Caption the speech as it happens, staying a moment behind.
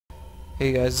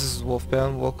Hey guys, this is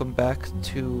Wolfbound. Welcome back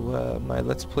to my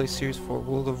Let's Play series for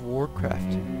World of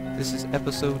Warcraft. This is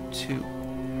episode 2.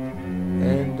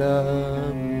 And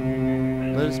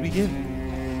let us begin.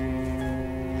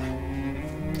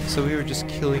 So we were just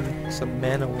killing some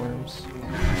mana worms.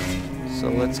 So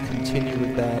let's continue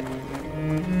with that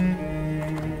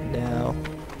now.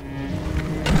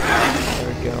 There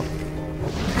we go.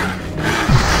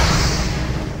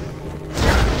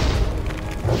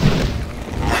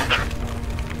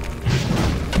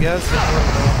 If you guys don't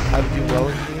know how to do well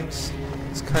in games,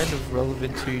 it's kind of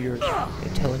relevant to your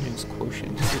intelligence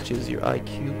quotient, which is your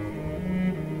IQ.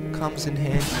 Comes in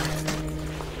handy.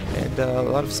 And a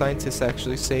lot of scientists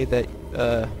actually say that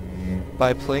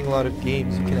by playing a lot of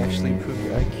games, you can actually improve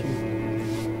your IQ.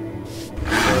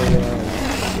 So,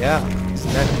 yeah,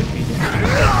 isn't that convenient? What the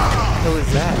hell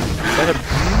is that? Is that a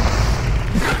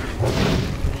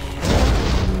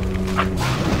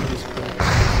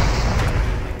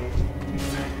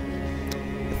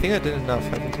I think I did enough,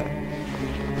 haven't I?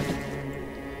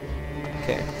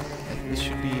 Okay. This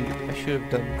should be... I should have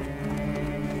done...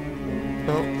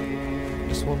 No.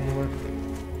 Just one more.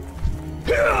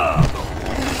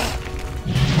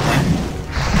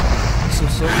 So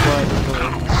far I don't know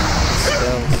any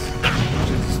spells,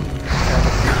 which is kind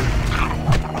of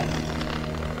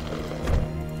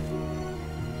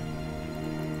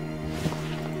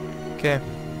weird. Okay.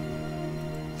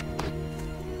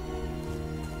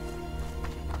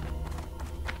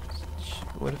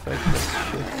 What if I press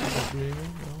shift? Is that doing it?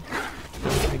 No.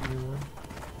 Doesn't make me one.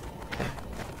 Okay.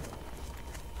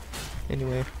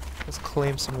 Anyway, let's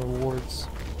claim some rewards.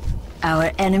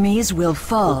 Our enemies will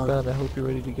fall. Wolfbound, I hope you're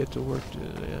ready to get to work.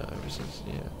 Yeah, ever since.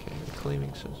 Yeah, okay. The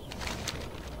claiming says.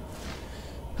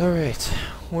 Alright.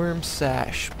 Worm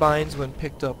sash. Binds when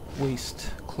picked up.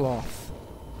 Waste. Cloth.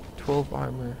 12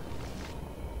 armor.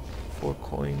 4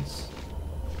 coins.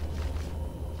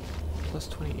 Plus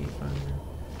 28 armor.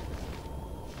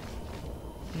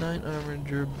 9 armor,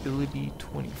 durability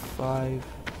 25.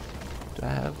 Do I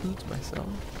have boots myself?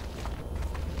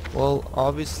 Well,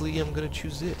 obviously I'm gonna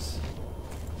choose this.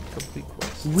 Complete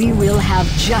quest. We will have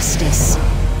justice.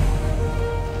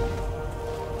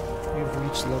 We've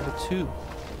reached level 2.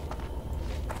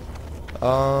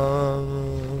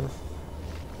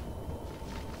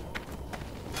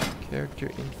 Character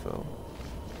info.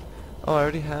 Oh, I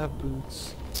already have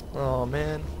boots. Oh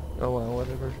man. Oh well,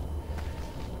 whatever.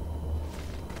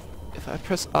 If I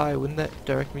press I, wouldn't that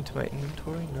direct me to my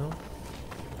inventory? No?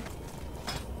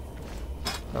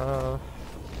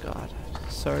 God.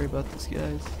 Sorry about this,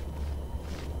 guys.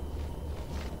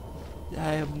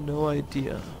 I have no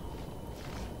idea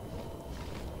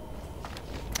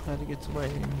how to get to my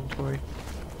inventory.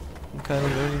 I'm kind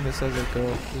of learning this as I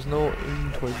go. There's no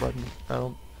inventory button. I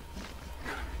don't...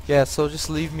 Yeah, so just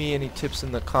leave me any tips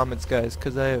in the comments, guys,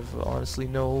 because I have honestly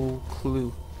no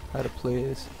clue how to play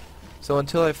this. So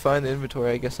until I find the inventory,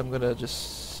 I guess I'm gonna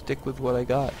just stick with what I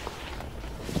got.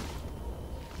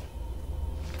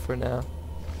 For now.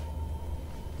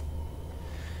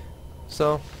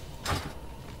 So,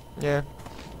 yeah.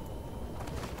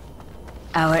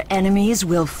 Our enemies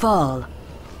will fall.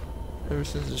 Ever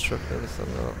since the struck by the sun,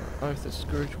 Arthur's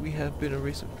scourge, we have been a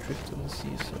race of drift on the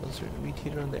sea, so uncertain. We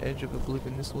teeter on the edge of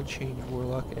oblivion. This will change,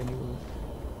 Warlock annually.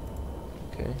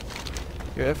 Okay.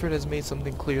 Your effort has made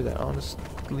something clear that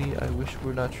honestly I wish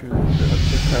were not true. The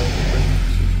upset power of the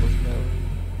present was now,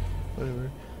 whatever,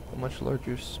 a much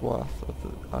larger swath of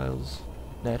the Isle's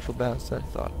natural balance than I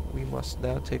thought. We must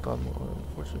now take on more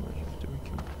unfortunate measures to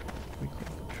reclaim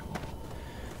control.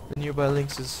 The nearby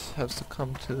lynxes have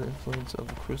succumbed to the influence of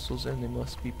the crystals and they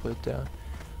must be put down.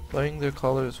 Wearing their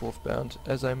collars, Wolfbound,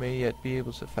 as I may yet be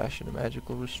able to fashion a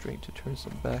magical restraint to turn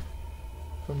them back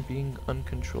from being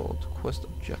uncontrolled. Quest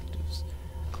objectives.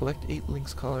 Collect 8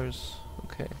 lynx collars.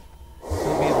 Okay.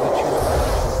 You'll be able to choose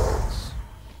magical ones.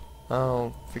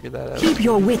 I'll figure that out. Keep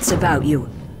your wits about you.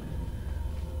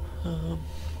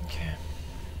 Okay.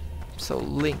 So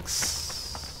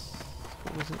lynx.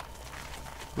 What was it?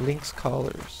 Lynx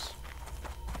collars.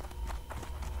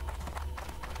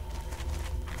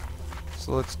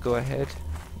 So let's go ahead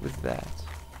with that.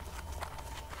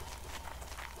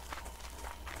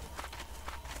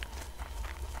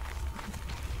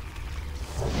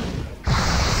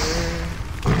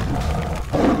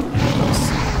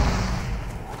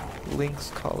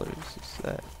 Lynx collars, is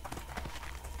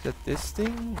that this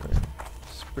thing or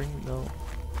spring? No.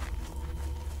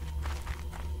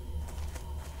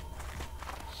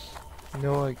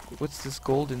 No, like what's this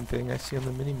golden thing I see on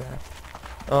the mini map?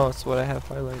 Oh, it's what I have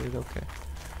highlighted. Okay.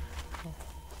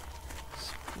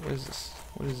 What is this?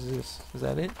 What is this? Is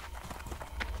that it?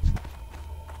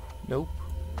 Nope.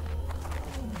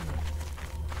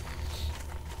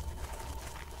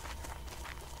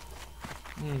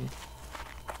 Hmm.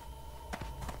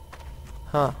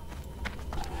 Huh.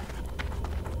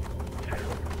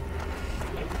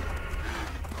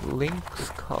 Lynx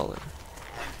collar.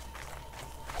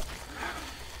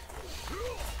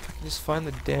 Just find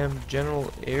the damn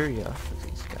general area for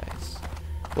these guys.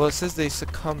 Well, it says they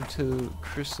succumb to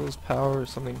Crystal's power or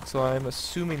something, so I'm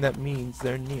assuming that means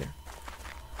they're near.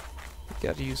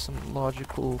 Gotta use some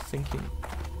logical thinking.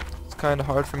 It's kind of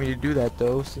hard for me to do that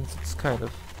though, since it's kind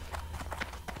of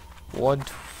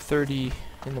 1:30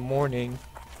 in the morning,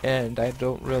 and I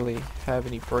don't really have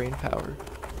any brain power.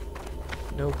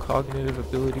 No cognitive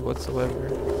ability whatsoever.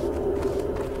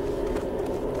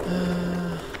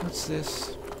 What's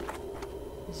this?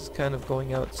 This is kind of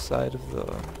going outside of the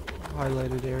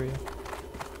highlighted area.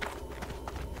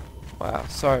 Wow,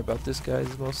 sorry about this,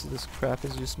 guys. Most of this crap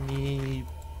is just me.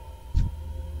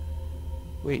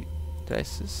 Wait, did I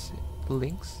just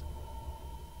lynx?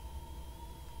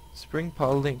 Spring paw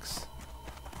lynx.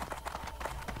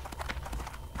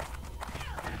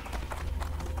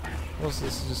 Most of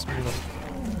this is just me like,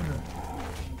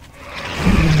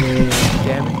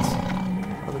 damn it.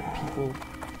 Other people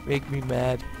make me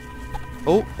mad.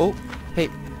 Oh, oh, hey,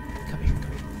 come here,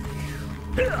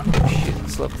 come here. Oh shit,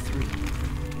 it's level 3.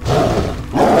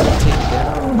 Take it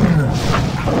down.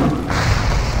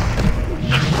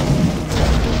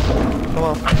 Come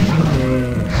on.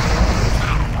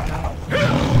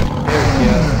 There we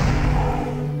go.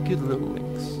 Good little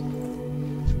lynx.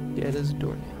 Dead as a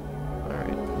doornail.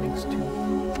 Alright, lynx 2.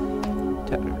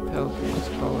 Tattered pelican's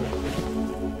collar.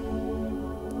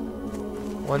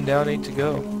 1 down, 8 to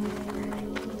go.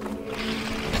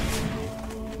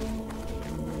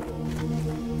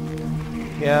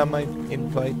 Yeah, I might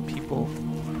invite people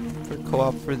for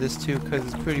co-op for this too, because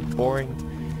it's pretty boring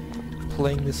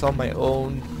playing this on my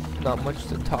own. Not much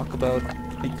to talk about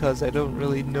because I don't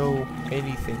really know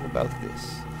anything about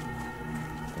this.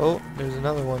 Oh, there's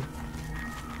another one.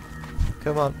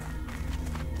 Come on.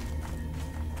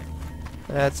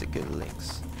 That's a good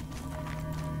lynx.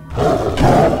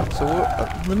 So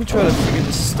let me try to figure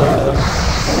this stuff out.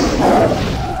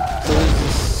 So there's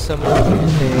this someone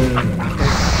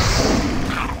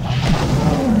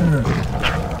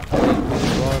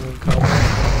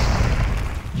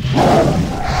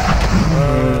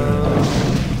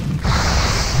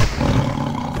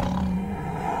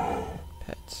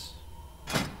pets.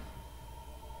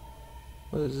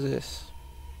 What is this?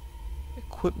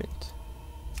 Equipment.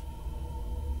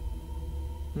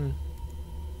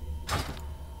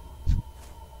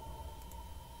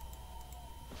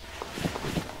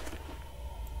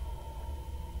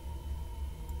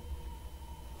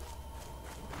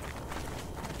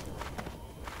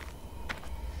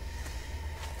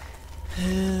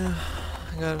 Yeah,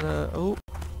 I got oh,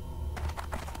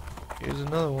 here's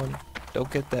another one.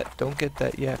 Don't get that. Don't get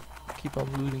that yet. Keep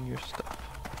on looting your stuff.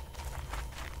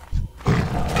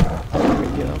 There we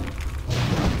go.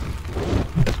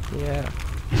 Yeah.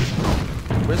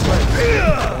 Where's my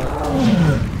experience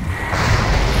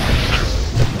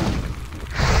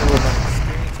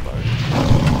bar?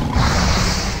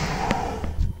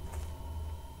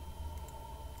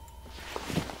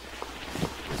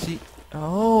 See?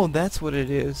 Oh, that's what it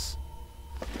is.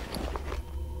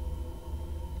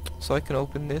 So I can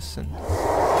open this and open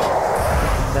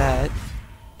that.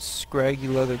 Scraggy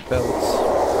leather belts.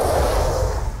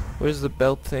 Where's the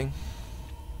belt thing?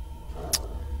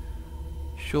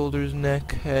 Shoulders,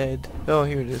 neck, head. Oh,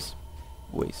 here it is.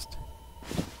 Waist.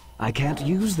 I can't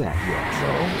use that yet.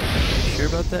 No? You sure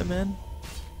about that, man?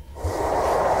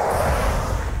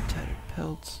 Tattered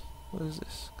pelts. What is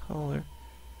this? Collar.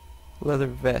 Leather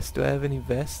vest. Do I have any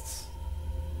vests?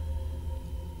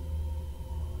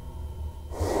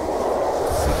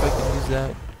 Let's see if I can use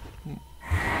that.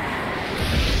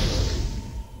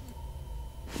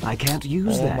 I can't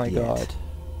use that yet. Oh my god.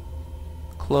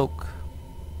 Cloak.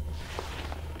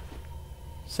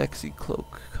 Sexy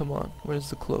cloak. Come on. Where's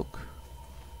the cloak?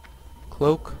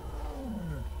 Cloak?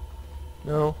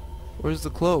 No. Where's the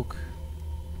cloak?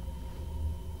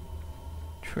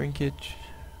 Trinket.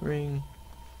 Ring.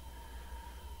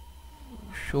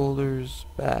 Shoulders.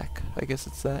 Back. I guess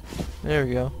it's that. There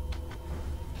we go.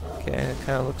 Okay, that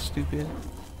kind of looks stupid.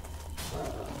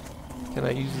 Can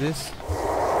I use this?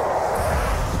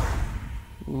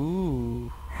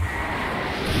 Ooh.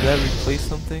 Did that replace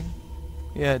something?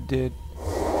 Yeah, it did.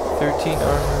 13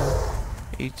 armor,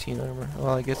 18 armor.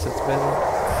 Well, I guess that's better.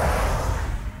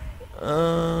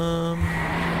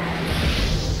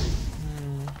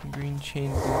 Green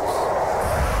chain boots.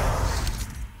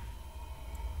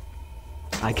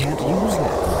 I can't use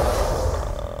that.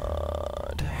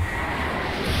 God.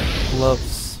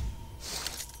 Gloves.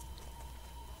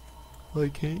 I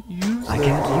can't use I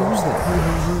can't use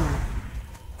that.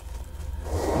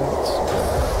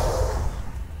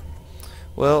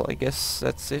 Well, I guess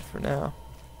that's it for now.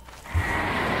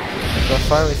 So I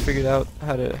finally figured out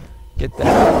how to get that.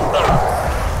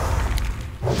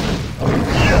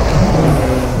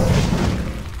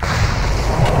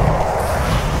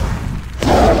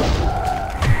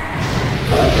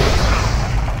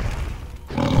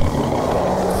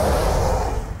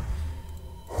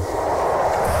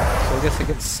 I guess I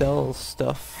can sell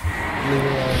stuff later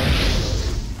on.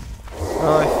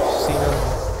 Oh, I've seen them.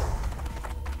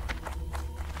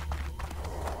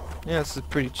 Yeah, this is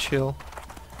pretty chill.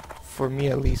 For me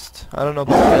at least. I don't know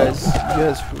about you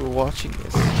guys who are watching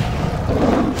this. So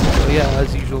yeah,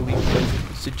 as usual, leave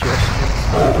guys suggestions.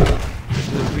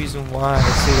 The reason why I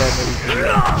say that in every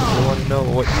video, I want to know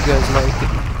what you guys like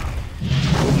and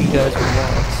what you guys would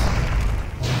want.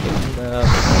 And,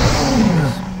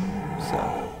 so.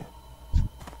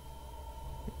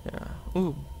 Yeah.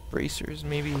 Ooh, bracers.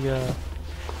 Maybe,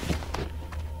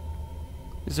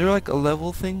 is there like a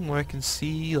level thing where I can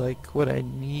see like what I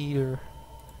need or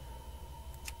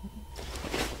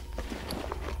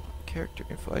character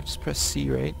info? I just press C,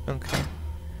 right? Okay.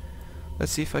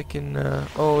 Let's see if I can,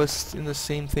 oh, it's in the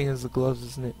same thing as the gloves,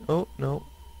 isn't it? Oh, no.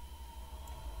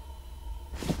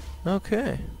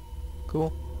 Okay.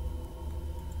 Cool.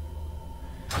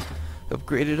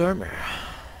 Upgraded armor.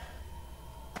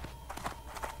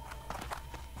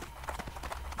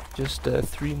 Just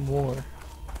 3 more.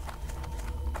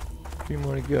 3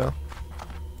 more to go.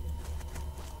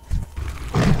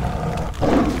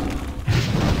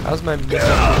 How's my music?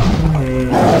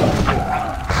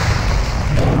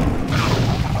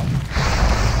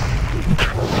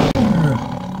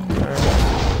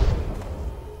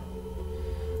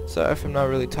 Sorry if I'm not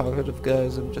really talkative,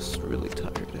 guys. I'm just really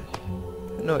tired.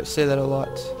 I know I say that a lot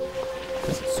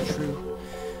because it's true.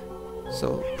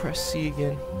 So press C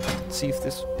again. Let's see if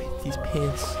these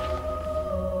pants.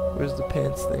 Where's the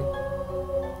pants thing?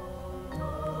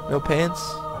 No pants?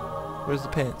 Where's the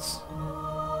pants?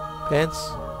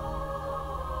 Pants?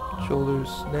 Shoulders,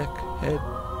 neck, head,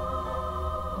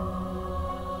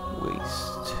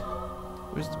 waist.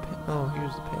 Where's the pants? Oh,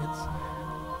 here's the pants.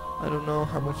 I don't know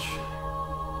how much.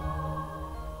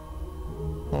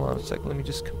 Hold on a sec, let me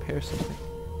just compare something.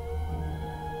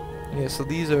 Yeah, so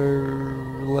these are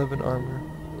 11 armor.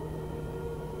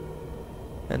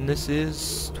 And this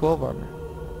is 12 armor.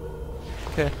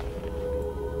 Okay.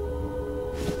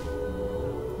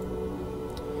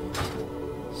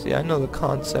 See, I know the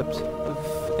concept of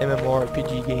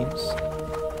MMORPG games.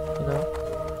 You know?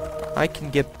 I can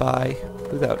get by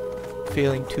without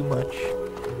failing too much.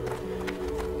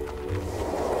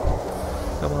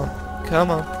 Come on.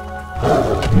 Come on.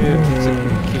 Yeah, it's a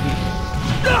kitty.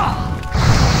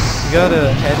 You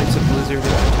gotta hand it to Blizzard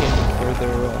Entertainment for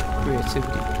their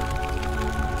creativity.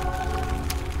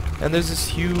 And there's this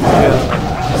huge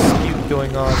dispute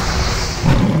going on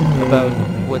about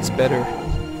what's better.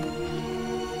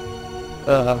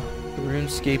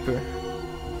 RuneScaper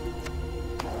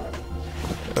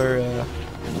or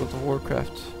World of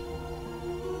Warcraft.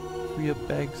 Free up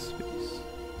bag space.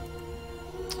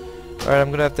 Alright,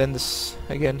 I'm gonna have to end this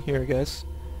again here, guys.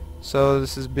 So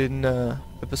this has been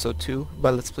episode 2 by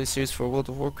Let's Play series for World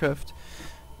of Warcraft.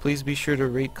 Please be sure to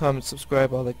rate, comment,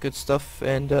 subscribe, all that good stuff,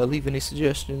 and leave any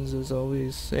suggestions as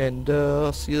always. And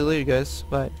I'll see you later, guys.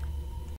 Bye.